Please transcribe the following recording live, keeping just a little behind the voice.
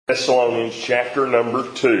Thessalonians chapter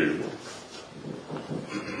number 2.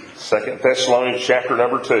 2 Thessalonians chapter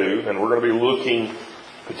number 2, and we're going to be looking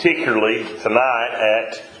particularly tonight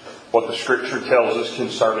at what the Scripture tells us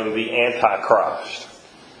concerning the Antichrist.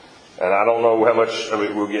 And I don't know how much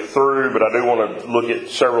we'll get through, but I do want to look at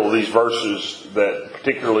several of these verses that,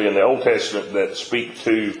 particularly in the Old Testament, that speak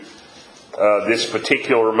to this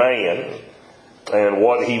particular man and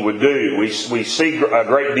what he would do. We see a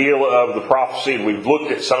great deal of the prophecy, and we've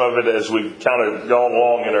looked at some of it as we've kind of gone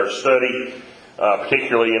along in our study,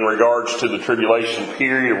 particularly in regards to the tribulation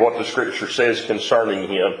period, what the Scripture says concerning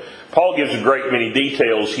him. Paul gives a great many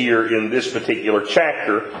details here in this particular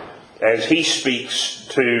chapter as he speaks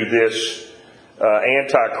to this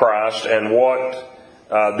Antichrist and what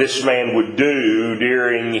this man would do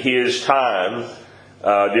during his time,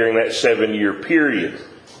 during that 7-year period.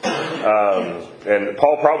 And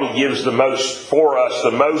Paul probably gives the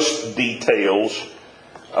most details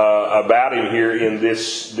about him here in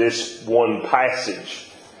this one passage.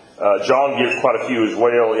 John gives quite a few as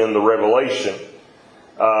well in the Revelation.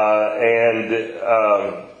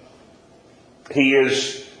 He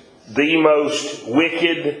is the most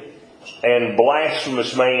wicked and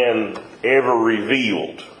blasphemous man ever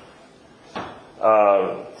revealed.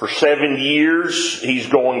 For 7 years, he's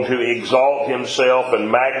going to exalt himself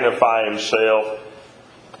and magnify himself,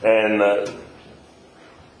 and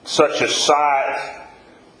such a sight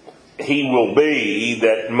he will be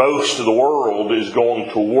that most of the world is going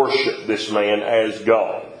to worship this man as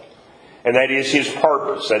God. And that is his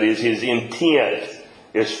purpose, that is his intent,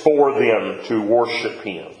 is for them to worship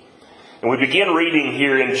him. And we begin reading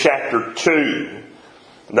here in chapter 2.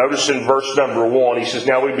 Notice in verse number 1, he says,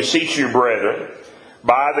 "Now we beseech you, brethren,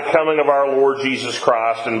 by the coming of our Lord Jesus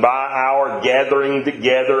Christ, and by our gathering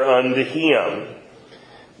together unto him,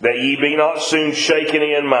 that ye be not soon shaken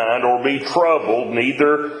in mind, or be troubled,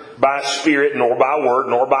 neither by spirit, nor by word,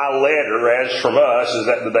 nor by letter, as from us, as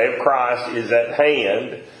that the day of Christ is at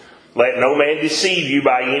hand. Let no man deceive you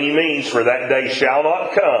by any means, for that day shall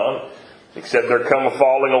not come, except there come a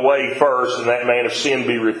falling away first, and that man of sin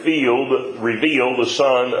be revealed, the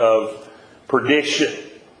son of perdition,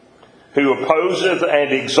 who opposeth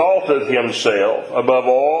and exalteth himself above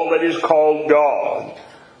all that is called God,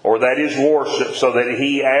 or that is worshipped, so that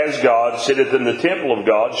he as God sitteth in the temple of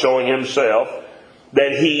God, showing himself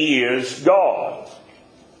that he is God.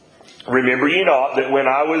 Remember ye not that when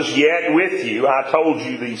I was yet with you, I told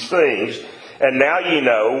you these things, and now ye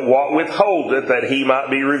know what withholdeth, that he might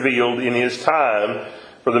be revealed in his time.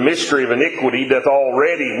 For the mystery of iniquity doth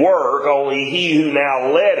already work, only he who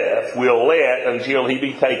now letteth will let until he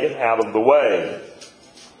be taken out of the way.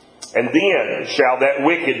 And then shall that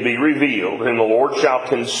wicked be revealed, whom the Lord shall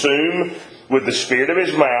consume with the spirit of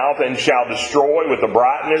his mouth, and shall destroy with the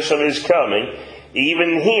brightness of his coming,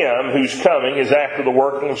 even him whose coming is after the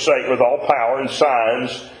working of Satan with all power and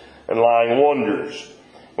signs and lying wonders,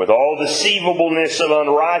 with all deceivableness of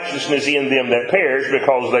unrighteousness in them that perish,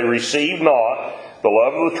 because they receive not the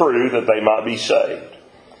love of the truth, that they might be saved.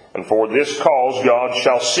 And for this cause God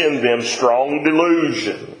shall send them strong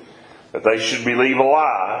delusion, that they should believe a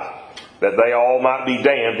lie, that they all might be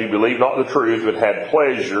damned who believe not the truth, but had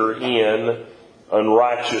pleasure in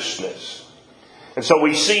unrighteousness." And so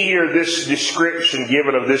we see here this description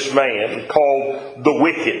given of this man called the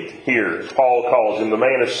wicked here, as Paul calls him, the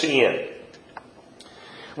man of sin.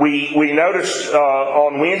 We noticed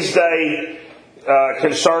on Wednesday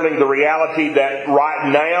concerning the reality that right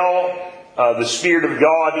now the Spirit of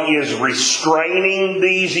God is restraining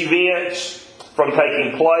these events from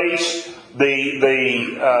taking place.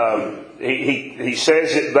 He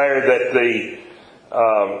says it there that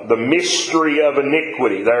the mystery of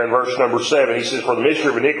iniquity, there in verse number 7, he says, "For the mystery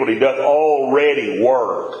of iniquity doth already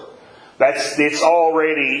work." It's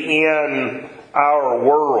already in our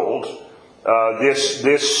world.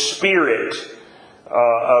 This spirit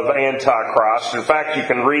of Antichrist. In fact, you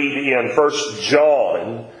can read in 1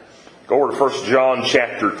 John, go over to 1 John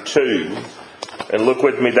chapter 2, and look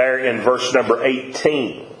with me there in verse number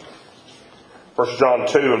 18. 1 John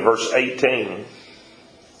 2 and verse 18.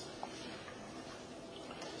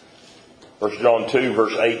 1 John 2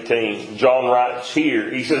 verse 18. John writes here,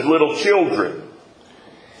 he says, "Little children,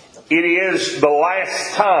 it is the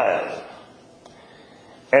last time.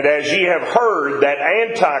 And as ye have heard that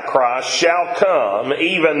Antichrist shall come,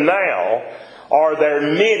 even now are there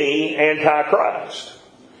many Antichrists,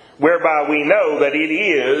 whereby we know that it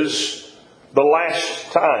is the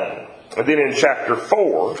last time." And then in chapter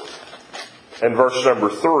 4 and verse number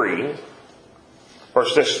 3,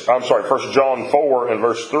 1 John 4 and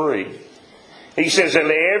verse 3, he says, "And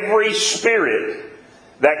every spirit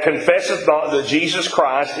that confesseth not that Jesus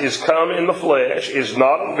Christ is come in the flesh is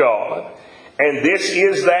not of God, and this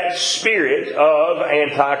is that spirit of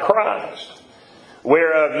Antichrist,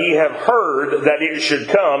 whereof ye have heard that it should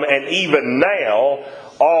come, and even now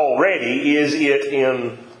already is it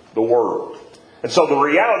in the world. And so the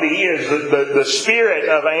reality is that the spirit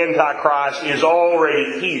of Antichrist is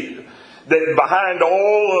already here. That behind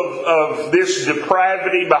all of this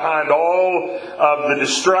depravity, behind all of the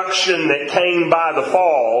destruction that came by the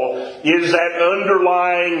fall, is that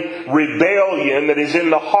underlying rebellion that is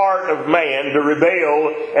in the heart of man to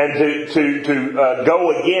rebel and to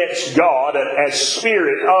go against God as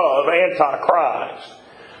spirit of Antichrist.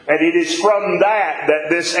 And it is from that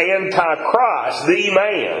this Antichrist, the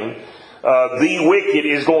man, the wicked,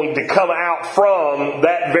 is going to come out from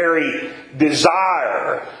that very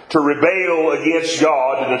desire to rebel against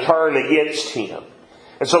God and to turn against Him.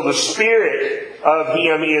 And so the spirit of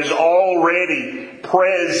him is already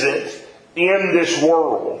present in this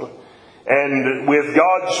world. And with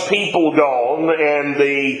God's people gone and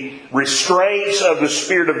the restraints of the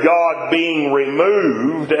Spirit of God being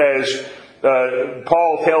removed, as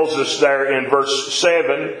Paul tells us there in verse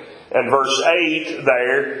 7 and verse 8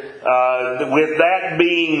 there, with that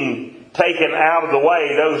being taken out of the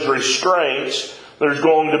way, those restraints, there's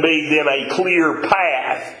going to be then a clear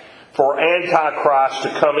path for Antichrist to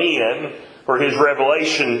come in, for his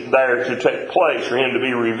revelation there to take place, for him to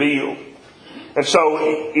be revealed. And so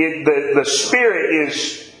the Spirit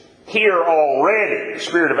is here already, the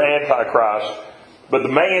Spirit of Antichrist, but the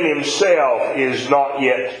man himself is not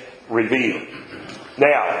yet revealed.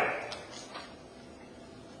 Now,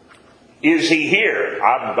 is he here?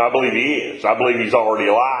 I believe he is. I believe he's already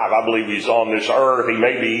alive. I believe he's on this earth. He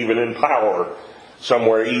may be even in power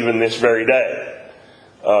somewhere even this very day.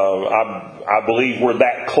 I believe we're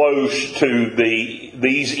that close to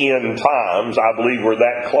these end times. I believe we're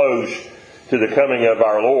that close to the coming of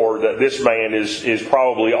our Lord that this man is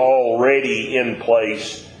probably already in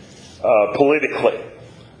place politically.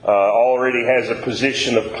 Already has a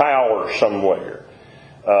position of power somewhere.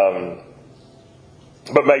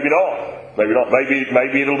 But maybe not. Maybe not.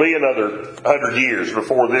 Maybe it'll be another 100 years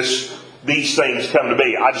before these things come to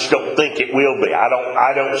be. I just don't think it will be.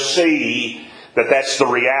 I don't see that that's the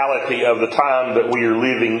reality of the time that we are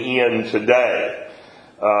living in today.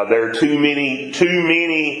 There are too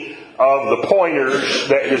many of the pointers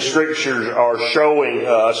that the Scriptures are showing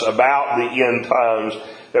us about the end times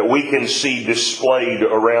that we can see displayed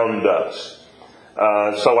around us.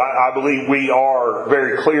 So I believe we are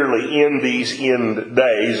very clearly in these end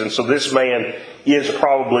days, and so this man is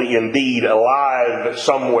probably indeed alive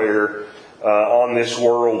somewhere on this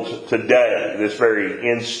world today, this very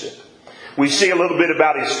instant. We see a little bit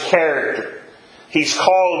about his character. He's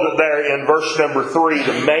called there in verse number 3,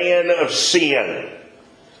 the man of sin.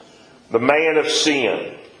 The man of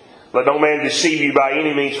sin. Let no man deceive you by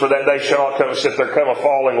any means, for that day shall not come except there come a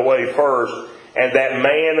falling away first, and that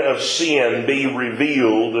man of sin be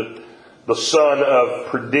revealed, the son of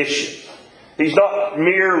perdition. He's not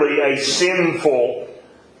merely a sinful,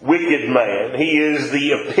 wicked man. He is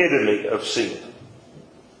the epitome of sin.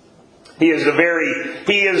 He is the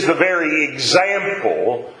very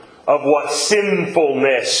example of what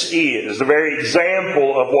sinfulness is. The very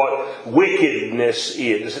example of what wickedness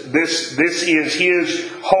is. This is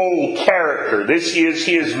his whole character. This is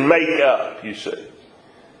his makeup, you see.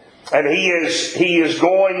 And he is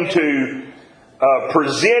going to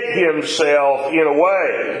present himself in a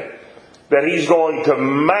way that he's going to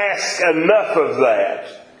mask enough of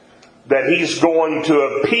that he's going to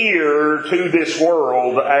appear to this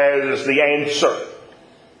world as the answer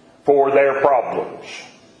for their problems.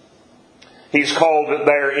 He's called it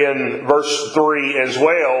there in verse 3 as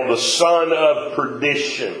well, the son of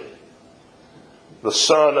perdition. The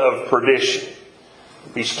son of perdition.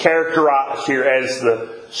 He's characterized here as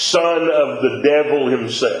the son of the devil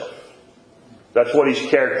himself. That's what he's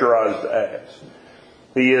characterized as.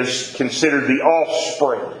 He is considered the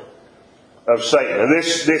offspring of Satan. And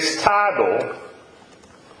this title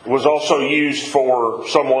was also used for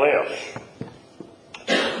someone else.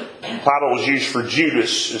 The title was used for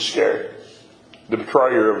Judas Iscariot, the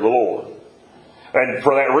betrayer of the Lord. And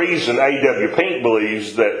for that reason, A.W. Pink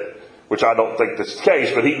believes that, which I don't think that's the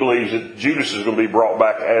case, but he believes that Judas is going to be brought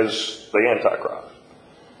back as the Antichrist.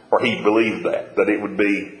 Or he believed that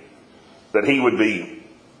he would be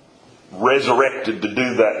resurrected to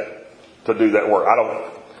do that work.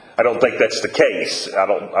 I don't think that's the case. I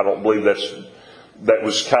don't believe that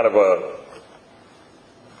was kind of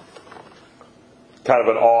Kind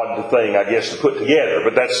of an odd thing, I guess, to put together,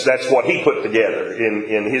 but that's what he put together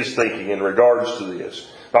in his thinking in regards to this.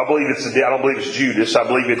 I don't believe it's Judas. I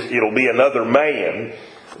believe it'll be another man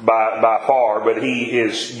by far, but he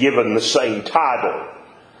is given the same title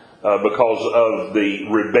because of the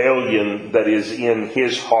rebellion that is in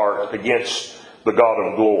his heart against the God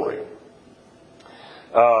of glory.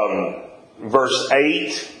 Verse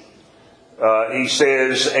 8. He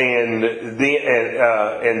says, and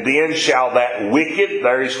then shall that wicked,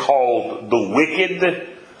 there is called the wicked.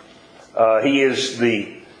 He is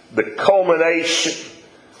the culmination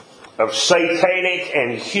of satanic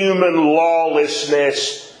and human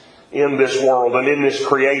lawlessness in this world and in this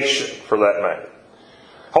creation, for that matter.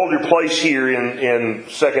 Hold your place here in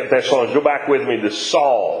 2 Thessalonians. Go back with me to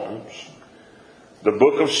Psalms, the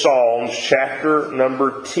book of Psalms, chapter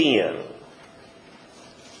number 10.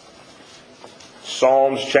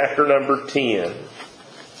 Psalms chapter number 10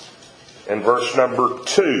 and verse number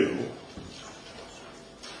 2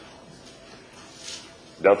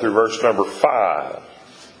 down through verse number 5.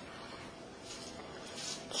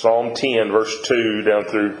 Psalm 10 verse 2 down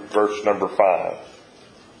through verse number 5.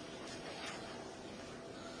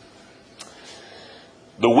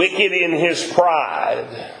 The wicked in his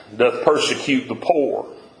pride doth persecute the poor.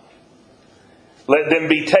 Let them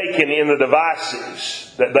be taken in the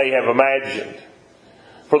devices that they have imagined.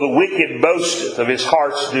 For the wicked boasteth of his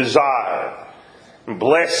heart's desire, and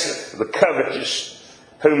blesseth the covetous,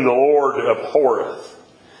 whom the Lord abhorreth.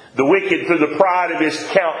 The wicked through the pride of his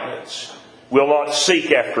countenance will not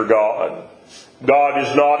seek after God. God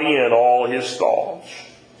is not in all his thoughts.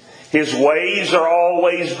 His ways are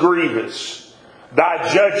always grievous.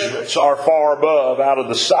 Thy judgments are far above out of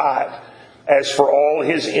the sight. As for all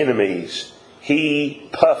his enemies, he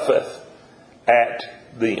puffeth at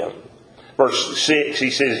them. Verse 6, he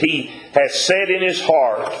says, He has said in his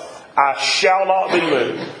heart, I shall not be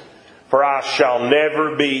moved, for I shall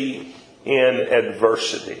never be in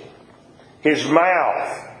adversity. His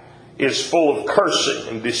mouth is full of cursing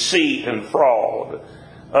and deceit and fraud.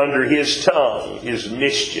 Under his tongue is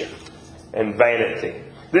mischief and vanity.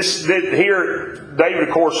 Here, David,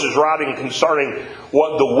 of course, is writing concerning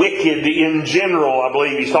what the wicked in general, I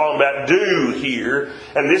believe he's talking about, do here.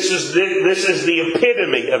 And this is the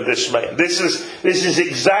epitome of this man. This is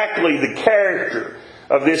exactly the character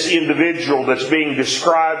of this individual that's being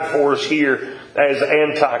described for us here as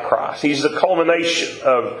Antichrist. He's the culmination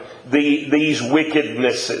of these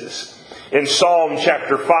wickednesses. In Psalm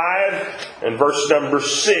chapter 5 and verse number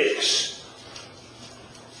 6,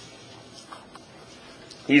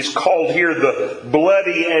 he's called here the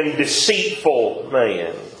bloody and deceitful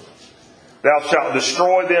man. Thou shalt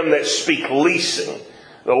destroy them that speak leasing.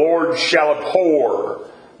 The Lord shall abhor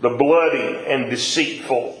the bloody and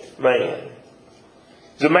deceitful man.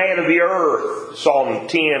 He's a man of the earth, Psalm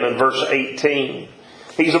 10 and verse 18.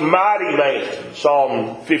 He's a mighty man,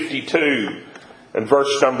 Psalm 52 and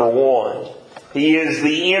verse number 1. He is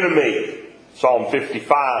the enemy, Psalm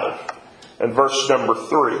 55 and verse number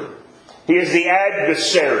 3. He is the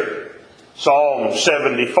adversary, Psalm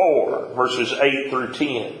 74, verses 8 through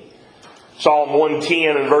 10. Psalm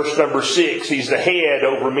 110 and verse number 6, he's the head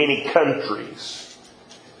over many countries.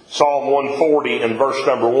 Psalm 140 and verse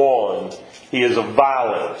number 1, he is a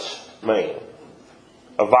violent man.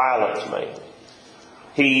 A violent man.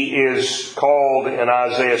 He is called in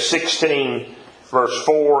Isaiah 16, verse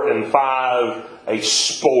 4 and 5, a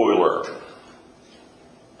spoiler.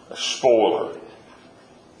 A spoiler.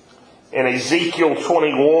 In Ezekiel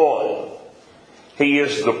 21, he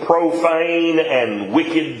is the profane and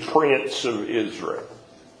wicked prince of Israel.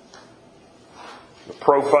 The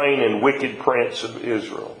profane and wicked prince of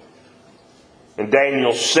Israel. In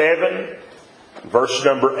Daniel 7, verse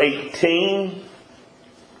number 18,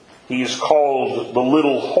 he is called the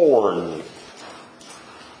little horn.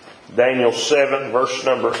 Daniel 7, verse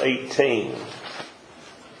number 18.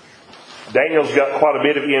 Daniel's got quite a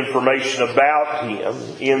bit of information about him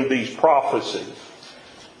in these prophecies.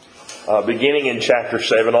 Beginning in chapter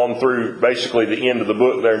 7 on through basically the end of the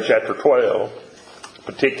book there in chapter 12.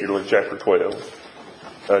 Particularly chapter 12.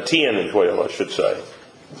 10 and 12, I should say.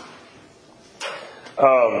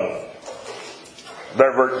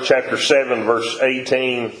 There, chapter 7, verse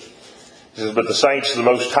 18. It says, but the saints of the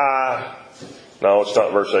Most High. No, it's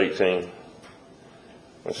not verse 18.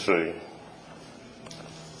 Let's see.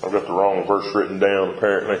 I've got the wrong verse written down,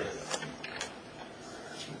 apparently.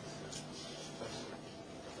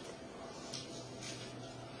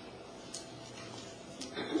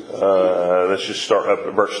 Let's just start up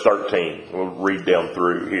at verse 13. We'll read down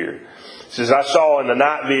through here. It says, I saw in the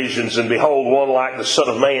night visions, and behold, one like the Son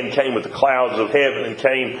of Man came with the clouds of heaven, and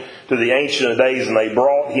came to the Ancient of Days, and they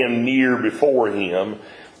brought him near before him.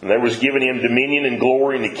 And there was given him dominion and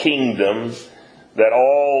glory and a kingdom, that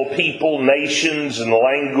all people, nations, and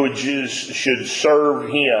languages should serve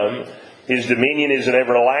him. His dominion is an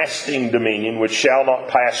everlasting dominion which shall not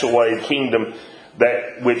pass away, a kingdom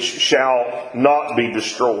that which shall not be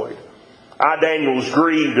destroyed. I, Daniel, was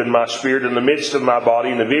grieved in my spirit in the midst of my body,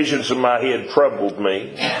 and the visions of my head troubled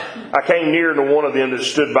me. I came near to one of them that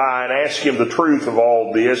stood by and asked him the truth of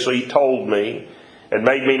all this. So he told me and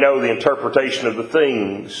made me know the interpretation of the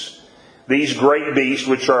things. These great beasts,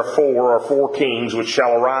 which are four kings, which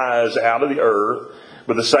shall arise out of the earth.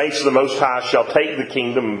 But the saints of the Most High shall take the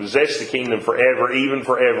kingdom and possess the kingdom forever, even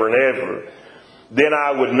forever and ever. Then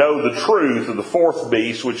I would know the truth of the fourth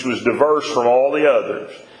beast, which was diverse from all the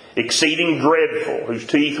others, exceeding dreadful, whose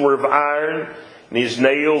teeth were of iron, and his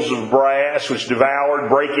nails of brass, which devoured,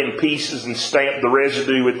 brake in pieces, and stamped the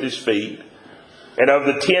residue with his feet. And of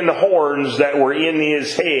the 10 horns that were in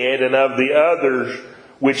his head, and of the others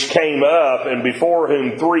which came up, and before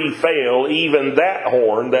whom 3 fell, even that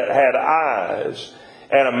horn that had eyes,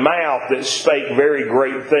 and a mouth that spake very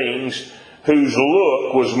great things, whose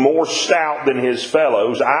look was more stout than his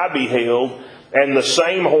fellows, I beheld, and the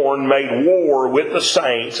same horn made war with the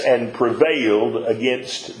saints and prevailed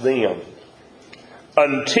against them.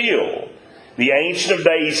 Until the Ancient of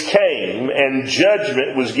Days came, and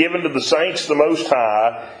judgment was given to the saints of the Most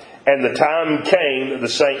High, and the time came that the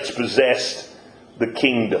saints possessed the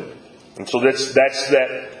kingdom. And so that's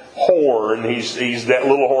that horn. He's that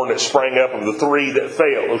little horn that sprang up of the 3 that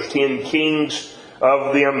fell. Those 10 kings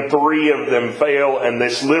of them, 3 of them fell, and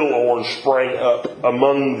this little horn sprang up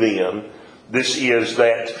among them. This is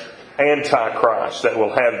that Antichrist that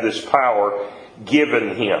will have this power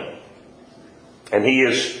given him. And he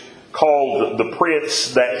is called the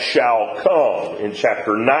Prince that shall come in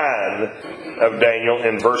chapter 9 of Daniel,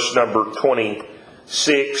 in verse number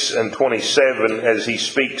 26 and 27, as he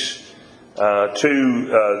speaks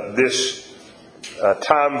to this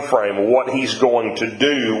time frame of what he's going to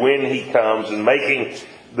do when he comes, and making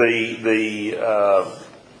the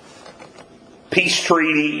peace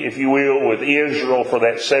treaty, if you will, with Israel for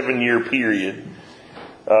that 7-year period.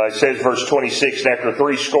 It says, verse 26, and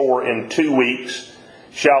after 62 weeks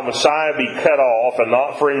shall Messiah be cut off, and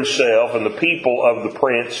not for himself, and the people of the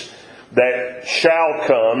prince that shall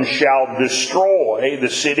come shall destroy the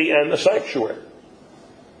city and the sanctuary.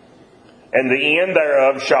 And the end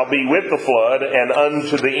thereof shall be with the flood, and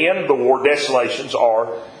unto the end of the war desolations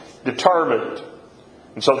are determined.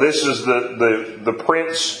 And so this is the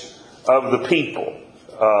prince of the people,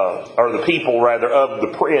 or the people rather of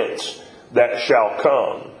the prince that shall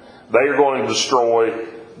come. They are going to destroy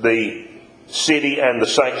the city and the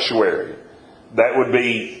sanctuary. That would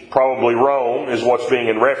be probably Rome, is what's being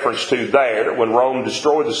in reference to there. When Rome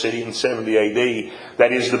destroyed the city in 70 AD,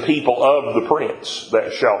 that is the people of the prince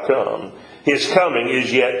that shall come. His coming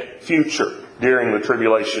is yet future during the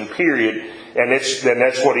tribulation period. And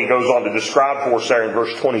that's what he goes on to describe for us there in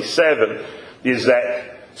verse 27, is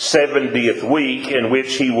that 70th week in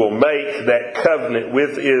which he will make that covenant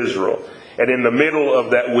with Israel. And in the middle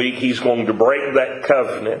of that week, he's going to break that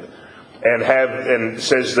covenant. And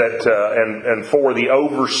says that, and for the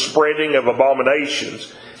overspreading of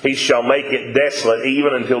abominations, he shall make it desolate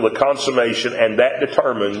even until the consummation, and that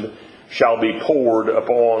determined shall be poured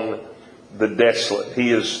upon the desolate.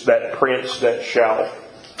 He is that prince that shall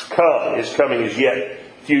come. His coming is yet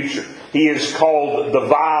future. He is called the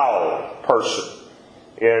vile person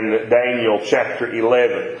in Daniel chapter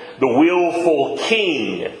 11. The willful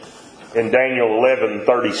king in Daniel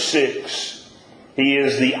 11:36. He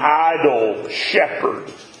is the idle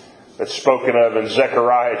shepherd that's spoken of in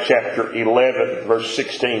Zechariah chapter 11, verse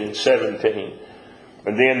 16 and 17.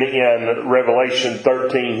 And then in Revelation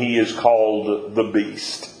 13, he is called the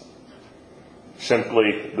beast.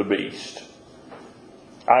 Simply the beast.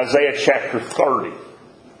 Isaiah chapter 30.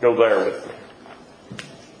 Go there with me.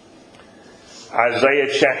 Isaiah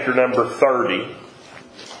chapter number 30,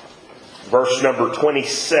 verse number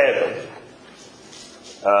 27.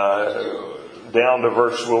 Down to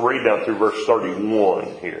we'll read down through verse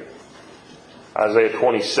 31 here. Isaiah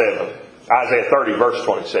 30, verse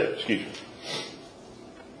 27, excuse me.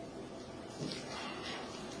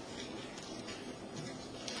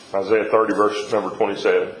 Isaiah 30, verse number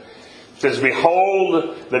 27. It says,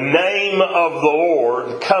 behold, the name of the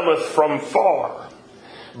Lord cometh from far,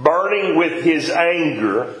 burning with his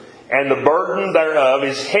anger, and the burden thereof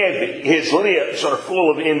is heavy. His lips are full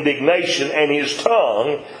of indignation, and his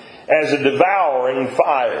tongue as a devouring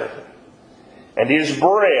fire. And his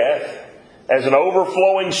breath as an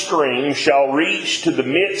overflowing stream, shall reach to the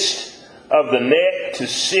midst of the net to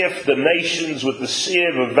sift the nations with the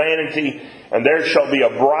sieve of vanity, and there shall be a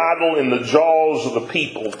bridle in the jaws of the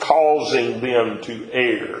people, causing them to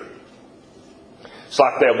err. It's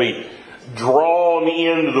like they'll be drawn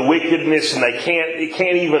into the wickedness, and they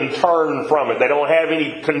can't even turn from it. They don't have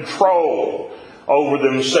any control over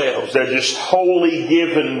themselves. They're just wholly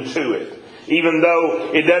given to it. Even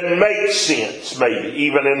though it doesn't make sense, maybe,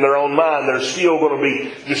 even in their own mind, they're still going to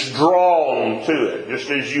be just drawn to it. Just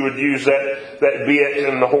as you would use that bit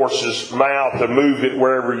in the horse's mouth to move it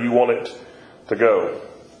wherever you want it to go.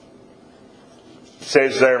 It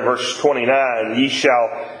says there in verse 29, ye shall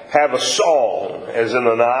have a song as in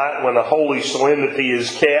the night when a holy solemnity is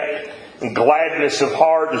kept, and gladness of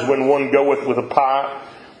heart as when one goeth with a pipe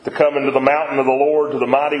to come into the mountain of the Lord, to the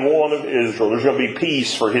mighty one of Israel. There's going to be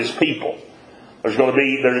peace for His people. There's going to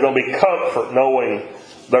be comfort knowing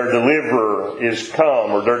their deliverer is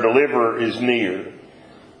come, or their deliverer is near.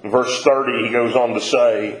 In verse 30 he goes on to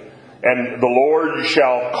say, and the Lord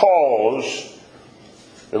shall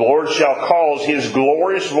cause His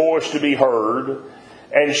glorious voice to be heard,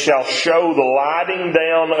 and shall show the lighting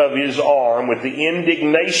down of His arm with the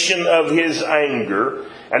indignation of His anger,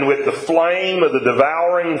 and with the flame of the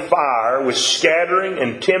devouring fire, with scattering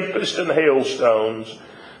and tempest and hailstones.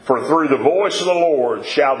 For through the voice of the Lord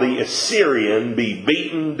shall the Assyrian be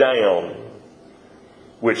beaten down,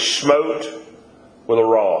 which smote with a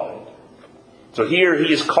rod. So here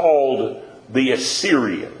he is called the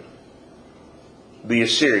Assyrian. The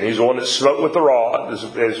Assyrian. He's the one that smote with the rod, as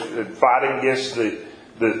fighting against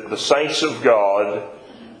the saints of God.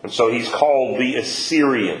 And so he's called the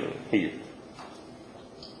Assyrian here.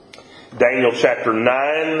 Daniel chapter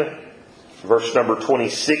 9, verse number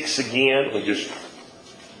 26 again. We just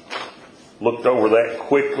looked over that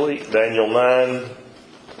quickly. Daniel 9,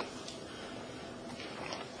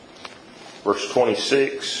 verse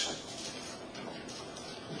 26.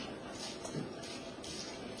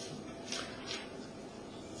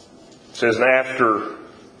 It says, and after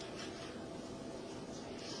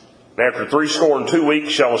 62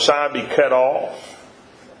 weeks shall Messiah be cut off,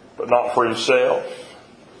 but not for himself.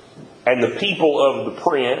 And the people of the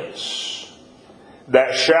prince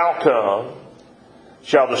that shall come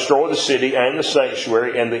shall destroy the city and the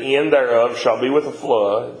sanctuary, and the end thereof shall be with a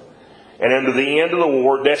flood. And unto the end of the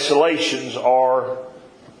war, desolations are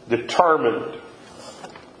determined.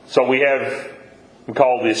 So we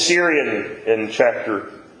called the Assyrian in chapter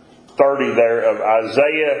 30 there of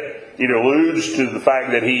Isaiah. It alludes to the fact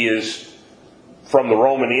that he is from the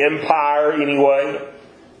Roman Empire anyway.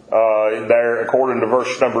 There, according to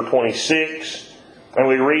verse number 26. And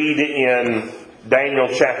we read in Daniel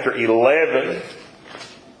chapter 11,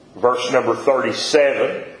 verse number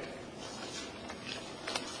 37.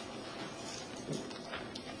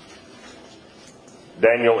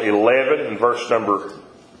 Daniel 11 and verse number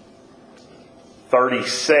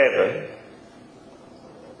 37.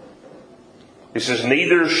 It says,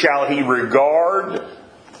 neither shall he regard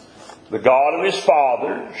the God of his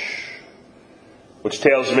fathers, which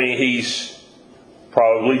tells me he's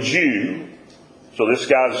probably Jew. So this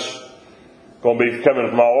guy's going to be coming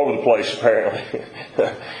from all over the place, apparently.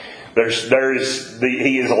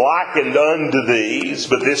 He is likened unto these,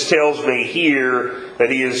 but this tells me here that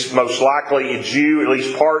he is most likely a Jew, at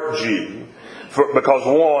least part Jew. Because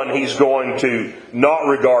one, he's going to not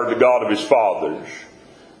regard the God of his fathers.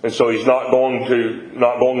 And so he's not going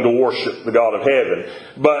to worship the God of heaven.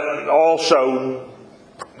 But also,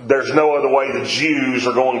 there's no other way the Jews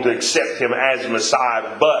are going to accept him as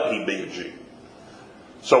Messiah, but he be a Jew.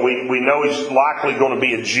 So we know he's likely going to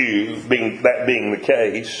be a Jew, being the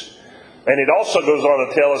case. And it also goes on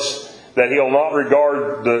to tell us that he'll not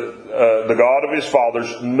regard the God of his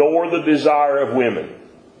fathers, nor the desire of women.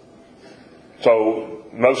 So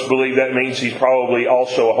most believe that means he's probably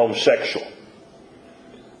also a homosexual.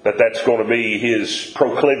 That's going to be his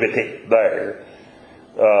proclivity there.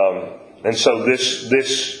 And so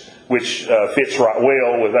this which fits right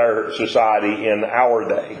well with our society in our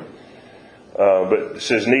day. But it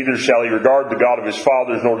says, neither shall he regard the God of his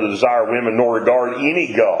fathers, nor the desire of women, nor regard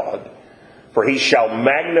any God, for he shall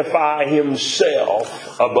magnify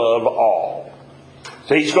himself above all.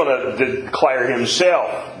 So he's going to declare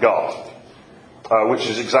himself God, which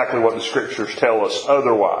is exactly what the Scriptures tell us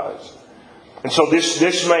otherwise. And so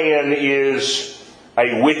this man is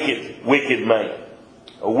a wicked man.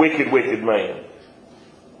 A wicked man.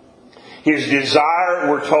 His desire,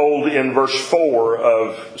 we're told in verse 4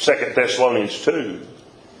 of 2 Thessalonians 2.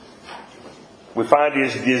 We find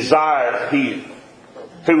his desire here.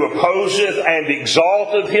 Who opposeth and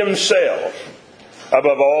exalteth himself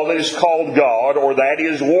above all that is called God, or that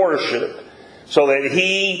is worship, so that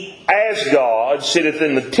he, as God, sitteth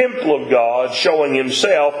in the temple of God, showing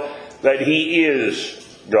himself that he is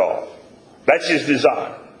God. That's his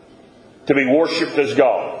desire. To be worshipped as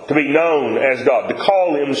God. To be known as God. To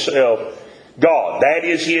call himself God. That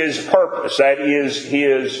is his purpose. That is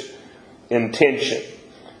his intention.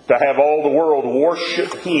 To have all the world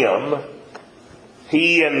worship him.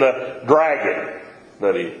 He and the dragon,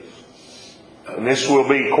 that is. And this will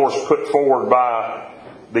be, of course, put forward by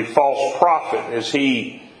the false prophet as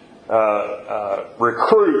he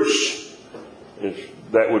recruits, if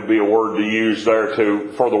that would be a word to use there,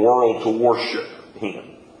 for the world to worship him.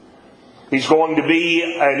 He's going to be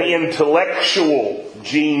an intellectual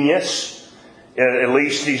genius. At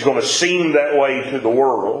least he's going to seem that way to the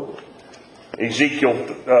world. Ezekiel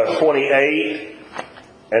 28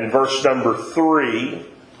 and verse number 3.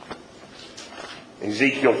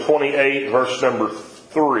 Ezekiel 28, verse number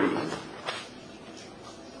 3.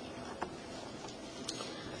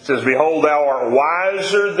 It says, Behold, thou art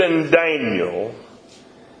wiser than Daniel.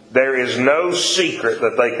 There is no secret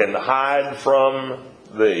that they can hide from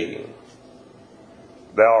thee.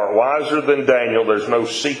 Thou art wiser than Daniel. There's no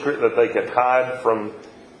secret that they can hide from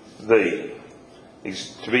thee.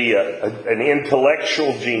 He's to be an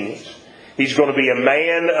intellectual genius. He's going to be a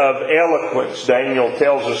man of eloquence. Daniel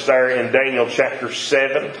tells us there in Daniel chapter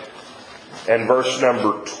 7 and verse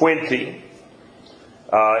number 20.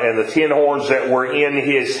 And the 10 horns that were in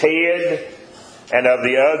his head, and of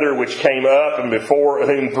the other which came up, and before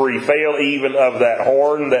whom 3 fell, even of that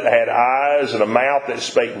horn that had eyes and a mouth that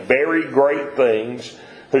spake very great things,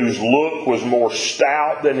 whose look was more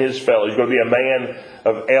stout than his fellow. He's going to be a man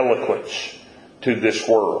of eloquence to this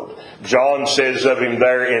world. John says of him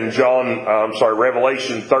there in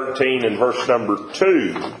Revelation 13 and verse number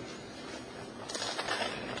 2.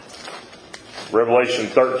 Revelation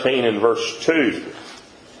 13 and verse 2.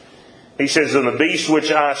 He says, And the beast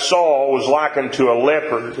which I saw was like unto a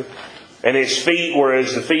leopard, and his feet were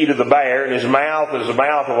as the feet of the bear, and his mouth as the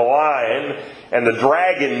mouth of a lion. And the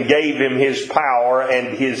dragon gave him his power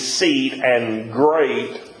and his seat and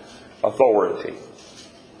great authority.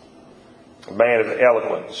 A man of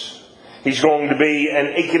eloquence. He's going to be an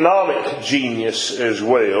economic genius as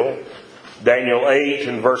well. Daniel 8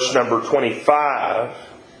 and verse number 25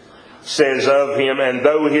 says of him, And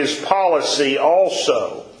though his policy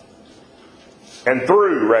also, and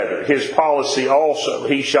through his policy also,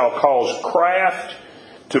 he shall cause craft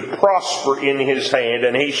to prosper in his hand,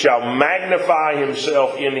 and he shall magnify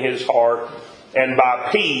himself in his heart, and by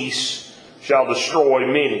peace shall destroy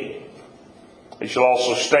many. He shall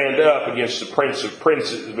also stand up against the prince of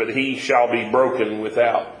princes, but he shall be broken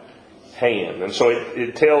without hand. And so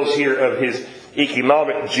it tells here of his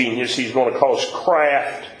economic genius. He's going to cause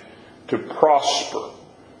craft to prosper.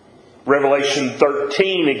 Revelation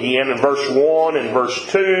 13 again, in verse 1 and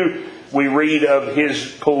verse 2, we read of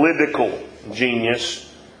his political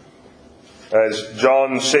genius. As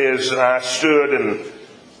John says, I stood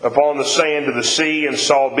upon the sand of the sea, and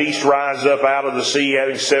saw a beast rise up out of the sea,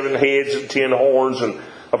 having 7 heads and 10 horns, and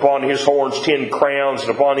upon his horns 10 crowns, and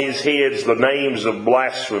upon his heads the names of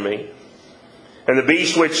blasphemy. And the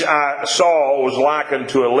beast which I saw was like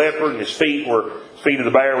unto a leopard, and his feet were feet of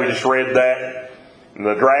the bear. We just read that. And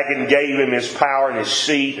the dragon gave him his power and his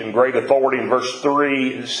seat and great authority. In verse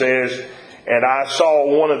 3 it says, And I saw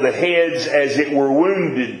one of the heads as it were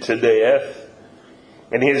wounded to death,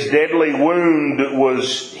 and his deadly wound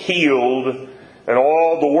was healed, and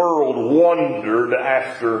all the world wondered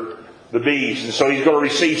after the beast. And so he's going to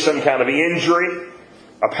receive some kind of injury,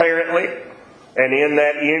 apparently. And in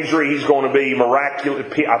that injury he's going to be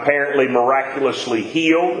apparently miraculously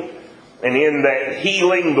healed. And in that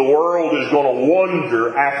healing, the world is going to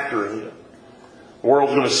wonder after him. The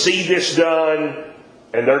world's going to see this done,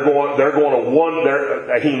 and they're going to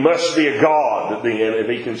wonder. He must be a god then if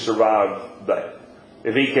he can survive that.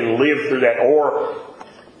 If he can live through that. Or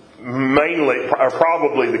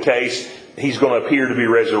probably the case, he's going to appear to be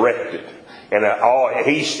resurrected. And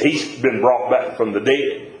he's been brought back from the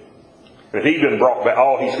dead. And if he's been brought back,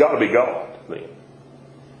 he's got to be God then.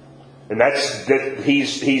 And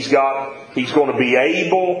he's going to be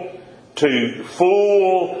able to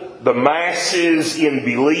fool the masses in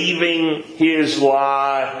believing his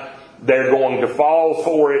lie. They're going to fall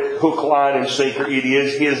for it, hook, line, and sinker. It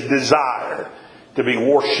is his desire to be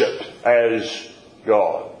worshipped as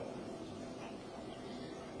God.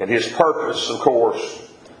 And his purpose, of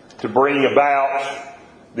course, to bring about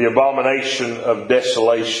the abomination of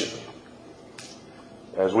desolation.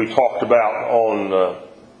 As we talked about on a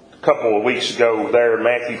couple of weeks ago there in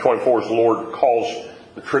Matthew 24, as the Lord calls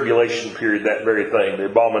The tribulation period, that very thing. The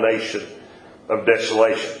abomination of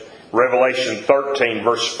desolation. Revelation 13,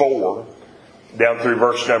 verse 4, down through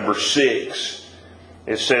verse number 6,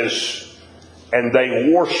 it says, "And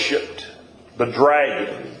they worshipped the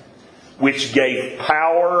dragon, which gave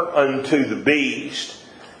power unto the beast.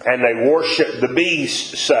 And they worshipped the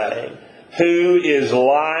beast, saying, Who is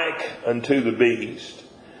like unto the beast?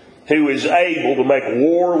 Who is able to make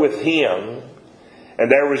war with him? And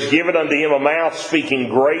there was given unto him a mouth speaking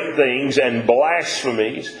great things and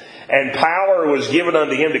blasphemies. And power was given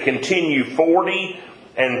unto him to continue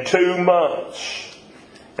 42 months.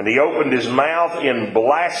 And he opened his mouth in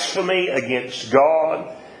blasphemy against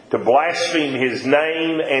God, to blaspheme his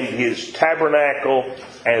name and his tabernacle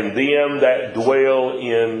and them that dwell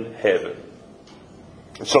in heaven."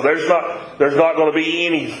 So there's not going to be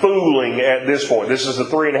any fooling at this point. This is the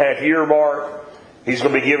 3.5 year mark. He's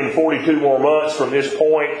going to be given 42 more months from this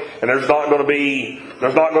point, and there's not going to be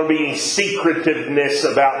any secretiveness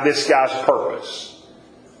about this guy's purpose.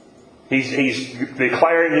 He's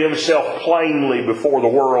declaring himself plainly before the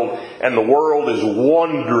world, and the world is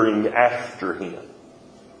wondering after him.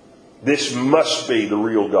 This must be the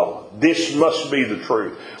real God. This must be the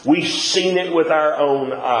truth. We've seen it with our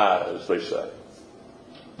own eyes, they say.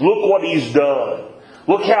 Look what he's done.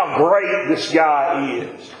 Look how great this guy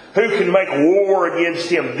is. Who can make war against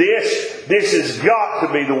him? This has got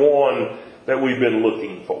to be the one that we've been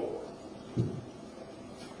looking for.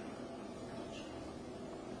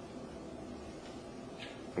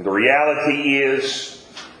 And the reality is,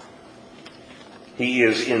 he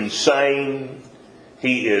is insane.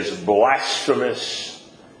 He is blasphemous.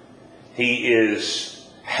 He is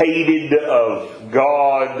hated of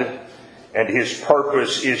God. And his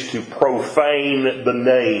purpose is to profane the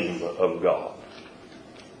name of God.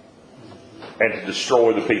 And to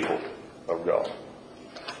destroy the people of God.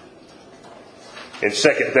 In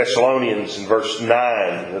 2 Thessalonians in verse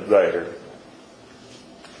 9 there.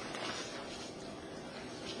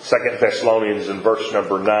 2 Thessalonians in verse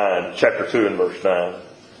number 9. Chapter 2 and verse 9.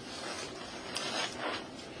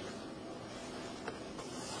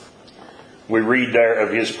 We read there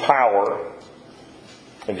of his power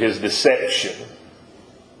and his deception.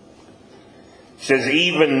 It says,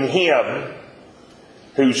 "Even him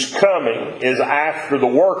whose coming is after the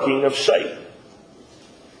working of Satan,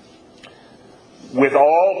 with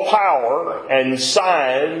all power and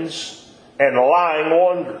signs and lying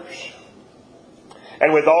wonders,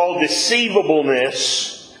 and with all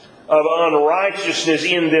deceivableness of unrighteousness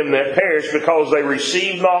in them that perish, because they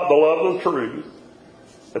receive not the love of the truth,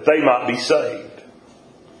 that they might be saved.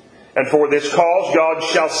 And for this cause God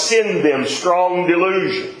shall send them strong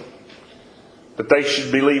delusion, that they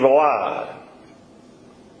should believe a lie,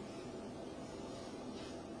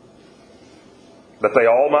 that they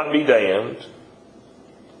all might be damned,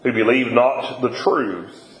 who believed not the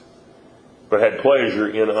truth, but had pleasure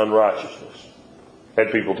in unrighteousness."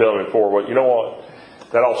 Had people tell me before, "Well, you know what?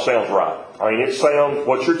 That all sounds right. I mean, it sounds,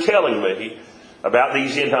 what you're telling me about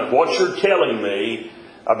these end times, what you're telling me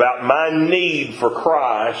about my need for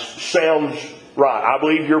Christ sounds right. I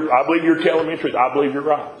believe you're telling me the truth. I believe you're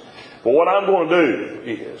right. But what I'm going to do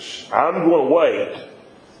is, I'm going to wait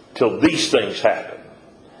till these things happen.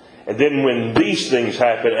 And then when these things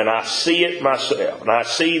happen, and I see it myself, and I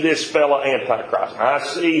see this fellow Antichrist, and I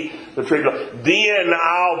see the tribulation, then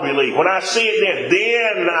I'll believe. When I see it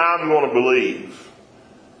then I'm going to believe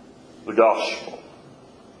the gospel."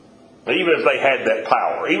 Even if they had that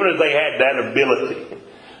power, even if they had that ability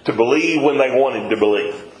to believe when they wanted to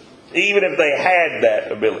believe, even if they had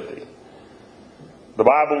that ability, the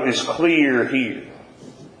Bible is clear here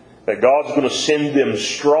that God's going to send them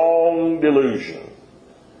strong delusion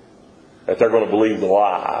that they're going to believe the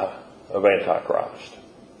lie of Antichrist.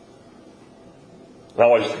 And I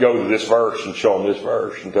always go to this verse and show them this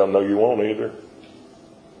verse and tell them, no, you won't either.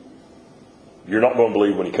 You're not going to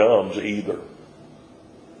believe when he comes either.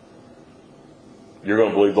 You're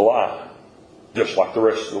going to believe the lie, just like the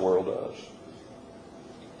rest of the world does.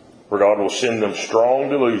 For God will send them strong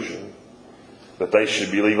delusion that they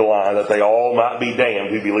should believe a lie, that they all might be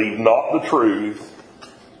damned who believe not the truth,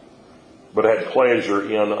 but had pleasure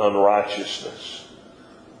in unrighteousness.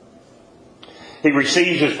 He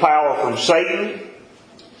receives his power from Satan.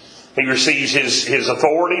 He receives his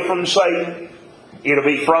authority from Satan. It'll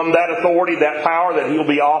be from that authority, that power, that he'll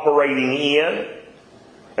be operating in.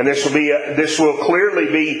 And this will clearly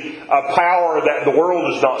be a power that the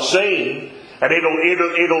world has not seen. And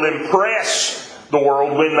it'll impress the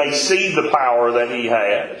world when they see the power that he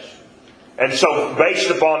has. And so, based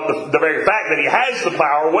upon the very fact that he has the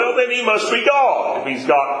power, well, then he must be God if he's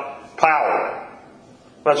got power.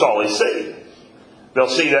 That's all he sees. They'll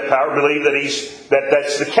see that power, believe that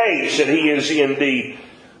that's the case, that He is indeed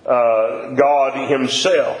God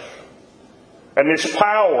Himself. And this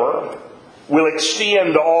power will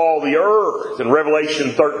extend to all the earth. In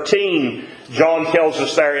Revelation 13, John tells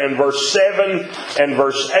us there in verse 7 and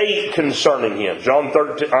verse 8 concerning Him.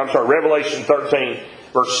 Revelation 13,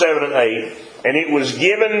 verse 7 and 8. And it was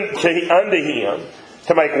given unto Him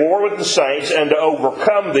to make war with the saints and to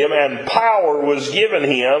overcome them, and power was given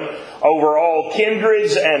Him over all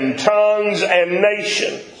kindreds and tongues and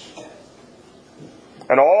nations.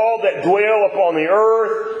 And all that dwell upon the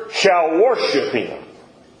earth shall worship Him,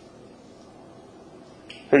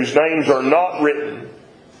 whose names are not written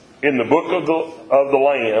in the book of the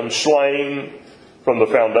Lamb, slain from the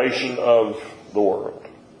foundation of the world.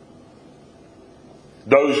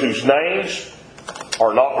 Those whose names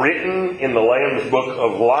are not written in the Lamb's book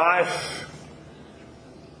of life,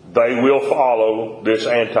 they will follow this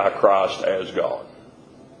Antichrist as God.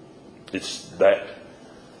 It's that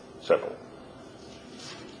simple.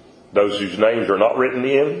 Those whose names are not written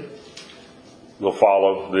in will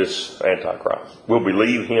follow this Antichrist. Will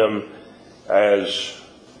believe him as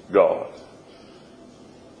God.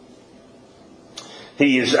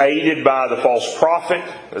 He is aided by the false prophet,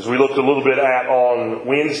 as we looked a little bit at on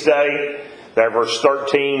Wednesday. That verse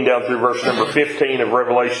 13 down through verse number 15 of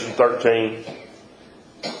Revelation 13.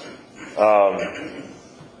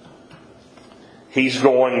 He's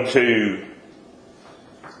going to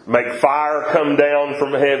make fire come down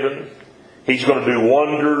from heaven. He's going to do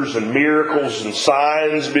wonders and miracles and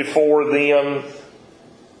signs before them,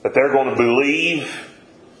 that they're going to believe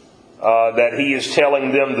that He is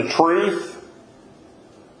telling them the truth.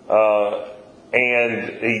 And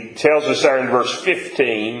He tells us there in verse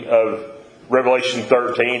 15 of Revelation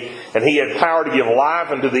 13, and He had power to give life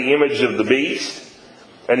unto the image of the beast,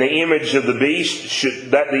 and the image of the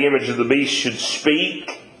beast should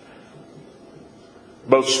speak,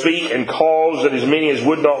 both speak and cause that as many as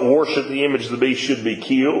would not worship the image of the beast should be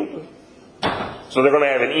killed. So they're going to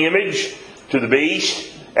have an image to the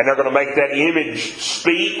beast, and they're going to make that image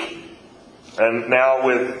speak. And now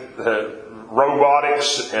with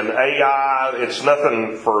robotics and AI, it's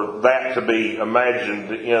nothing for that to be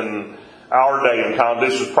imagined in our day and time.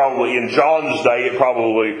 This was probably, in John's day, it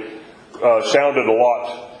probably sounded a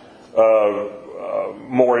lot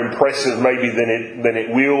more impressive maybe than it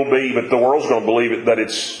will be, but the world's going to believe it, that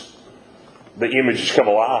the image has come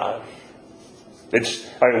alive.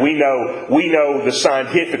 We know the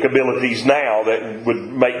scientific abilities now that would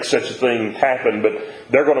make such a thing happen, but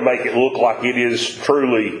they're going to make it look like it is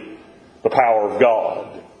truly the power of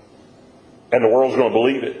God. And the world's going to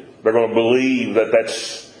believe it. They're going to believe that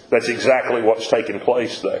that's exactly what's taking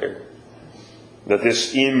place there. That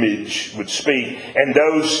this image would speak. And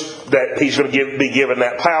those that He's going to be given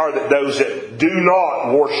that power, that those that do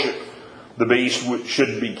not worship the beast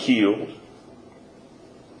should be killed.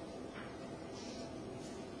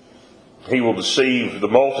 He will deceive the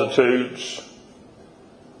multitudes.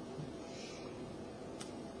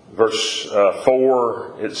 Verse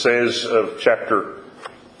 4, it says of chapter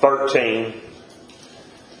 13, it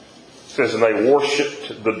says, and they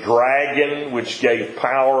worshipped the dragon, which gave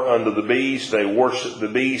power unto the beast. They worshipped the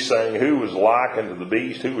beast, saying, who was like unto the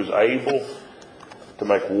beast? Who was able to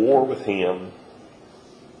make war with him?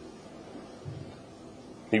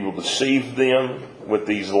 He will deceive them with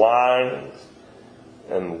these lying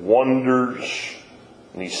and wonders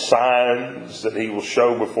and these signs that He will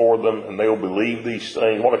show before them, and they'll believe these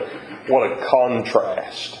things. What a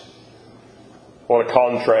contrast. What a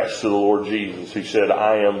contrast to the Lord Jesus, who said,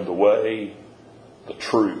 I am the way, the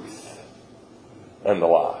truth, and the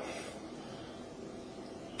life.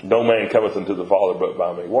 No man cometh unto the Father but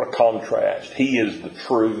by me. What a contrast. He is the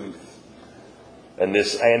truth. And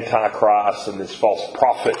this Antichrist and this false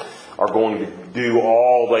prophet are going to do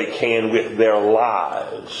all they can with their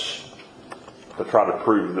lives to try to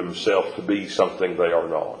prove themselves to be something they are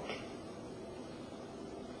not.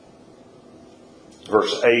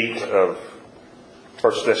 Verse 8 of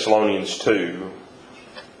 1 Thessalonians 2,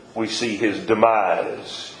 we see his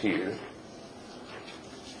demise here.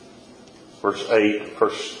 Verse 8,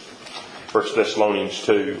 1 Thessalonians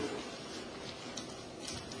 2.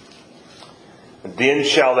 And then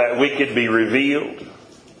shall that wicked be revealed,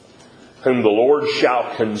 whom the Lord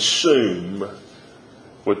shall consume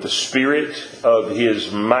with the spirit of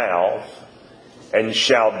His mouth, and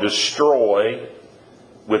shall destroy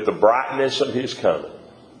with the brightness of His coming.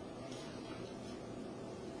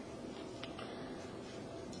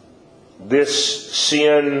 This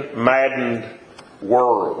sin-maddened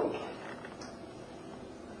world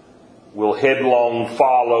will headlong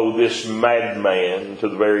follow this madman to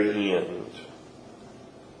the very end.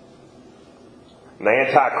 And the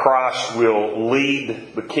Antichrist will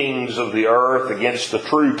lead the kings of the earth against the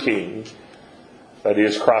true king, that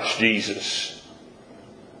is Christ Jesus,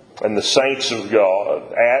 and the saints of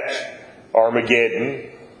God at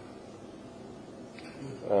Armageddon.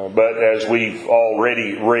 But as we've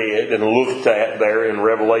already read and looked at there in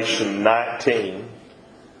Revelation 19,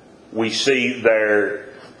 we see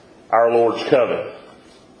there our Lord's coming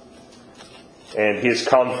and His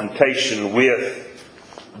confrontation with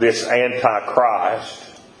this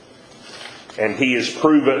Antichrist. And he is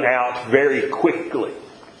proven out very quickly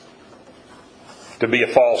to be a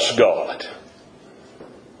false god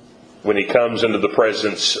when he comes into the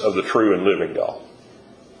presence of the true and living God.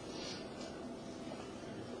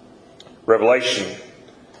 Revelation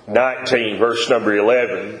 19, verse number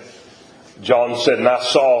 11, John said, "And I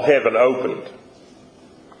saw heaven opened,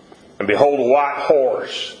 and behold a white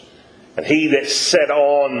horse, and he that sat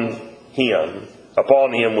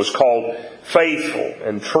upon him was called Faithful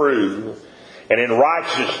and True, and in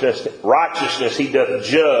righteousness he doth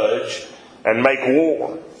judge and make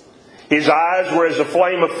war. His eyes were as a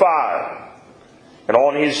flame of fire, and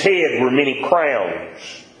on his head were many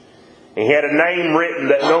crowns. And he had a name written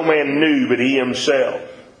that no man knew but he himself.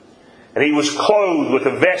 And he was clothed with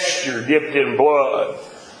a vesture dipped in blood,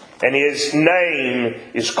 and his name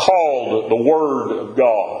is called the Word of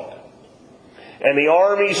God. And the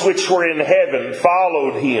armies which were in heaven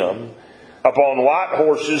followed him upon white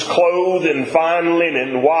horses, clothed in fine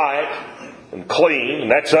linen, white and clean."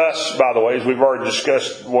 And that's us, by the way, as we've already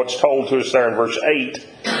discussed what's told to us there in verse 8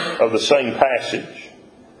 of the same passage.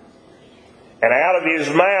 "And out of his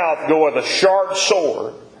mouth goeth a sharp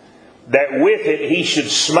sword, that with it he should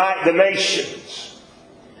smite the nations.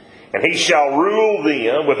 And he shall rule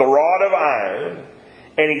them with a rod of iron,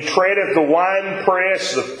 and he treadeth the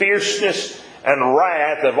winepress, the fierceness and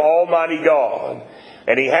wrath of Almighty God.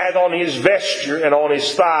 And he hath on his vesture and on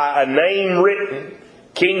his thigh a name written,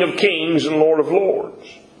 King of Kings and Lord of Lords.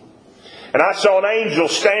 And I saw an angel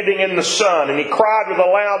standing in the sun, and he cried with a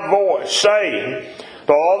loud voice, saying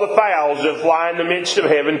to all the fowls that fly in the midst of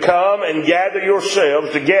heaven, Come and gather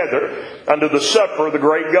yourselves together unto the supper of the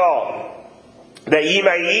great God, that ye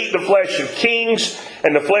may eat the flesh of kings,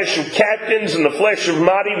 and the flesh of captains, and the flesh of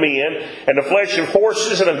mighty men, and the flesh of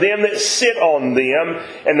horses, and of them that sit on them,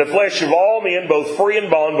 and the flesh of all men, both free and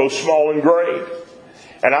bond, both small and great.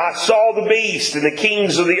 And I saw the beast and the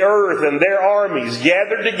kings of the earth and their armies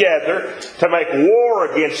gathered together to make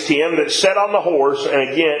war against him that sat on the horse and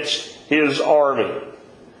against his army.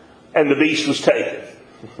 And the beast was taken.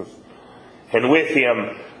 And with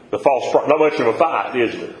him the false prophet." Not much of a fight,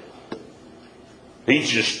 is there?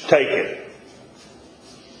 He's just taken.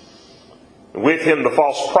 "With him the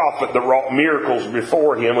false prophet that wrought miracles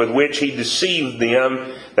before him, with which he deceived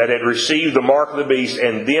them that had received the mark of the beast,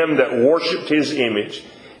 and them that worshipped his image.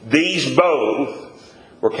 These both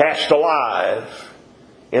were cast alive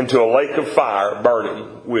into a lake of fire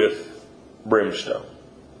burning with brimstone.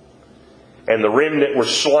 And the remnant were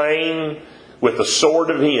slain with the sword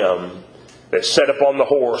of him that sat upon the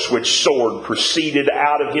horse, which sword proceeded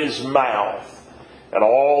out of his mouth, and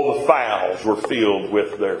all the fowls were filled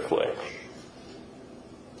with their flesh."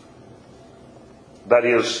 That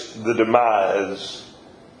is the demise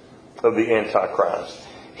of the Antichrist.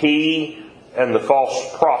 He and the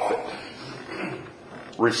false prophet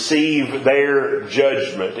receive their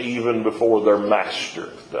judgment even before their master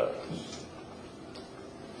does.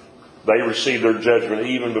 They receive their judgment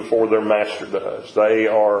even before their master does. They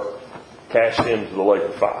are cast into the lake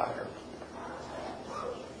of fire.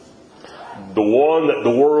 The one that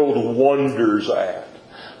the world wonders at,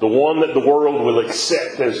 the one that the world will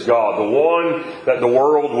accept as God, the one that the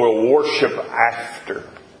world will worship after,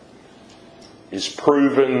 is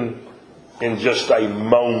proven in just a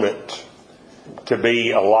moment to be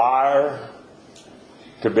a liar,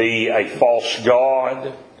 to be a false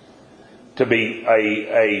god, to be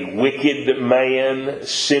a wicked man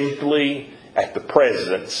simply at the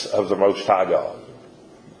presence of the Most High God.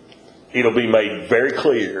 It'll be made very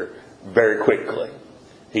clear very quickly.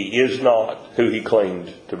 He is not who he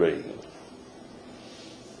claimed to be.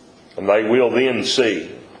 And they will then see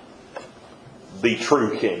the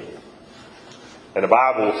true king. And the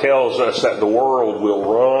Bible tells us that the world will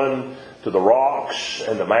run to the rocks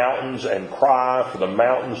and the mountains and cry for the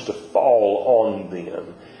mountains to fall on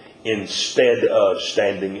them, instead of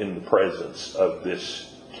standing in the presence of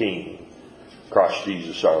this King, Christ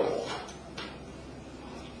Jesus our Lord.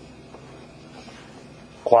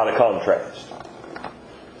 Quite a contrast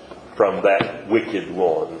from that wicked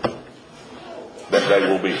one that they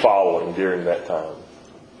will be following during that time.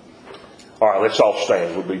 All right, let's all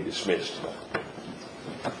stand. We'll be dismissed tonight.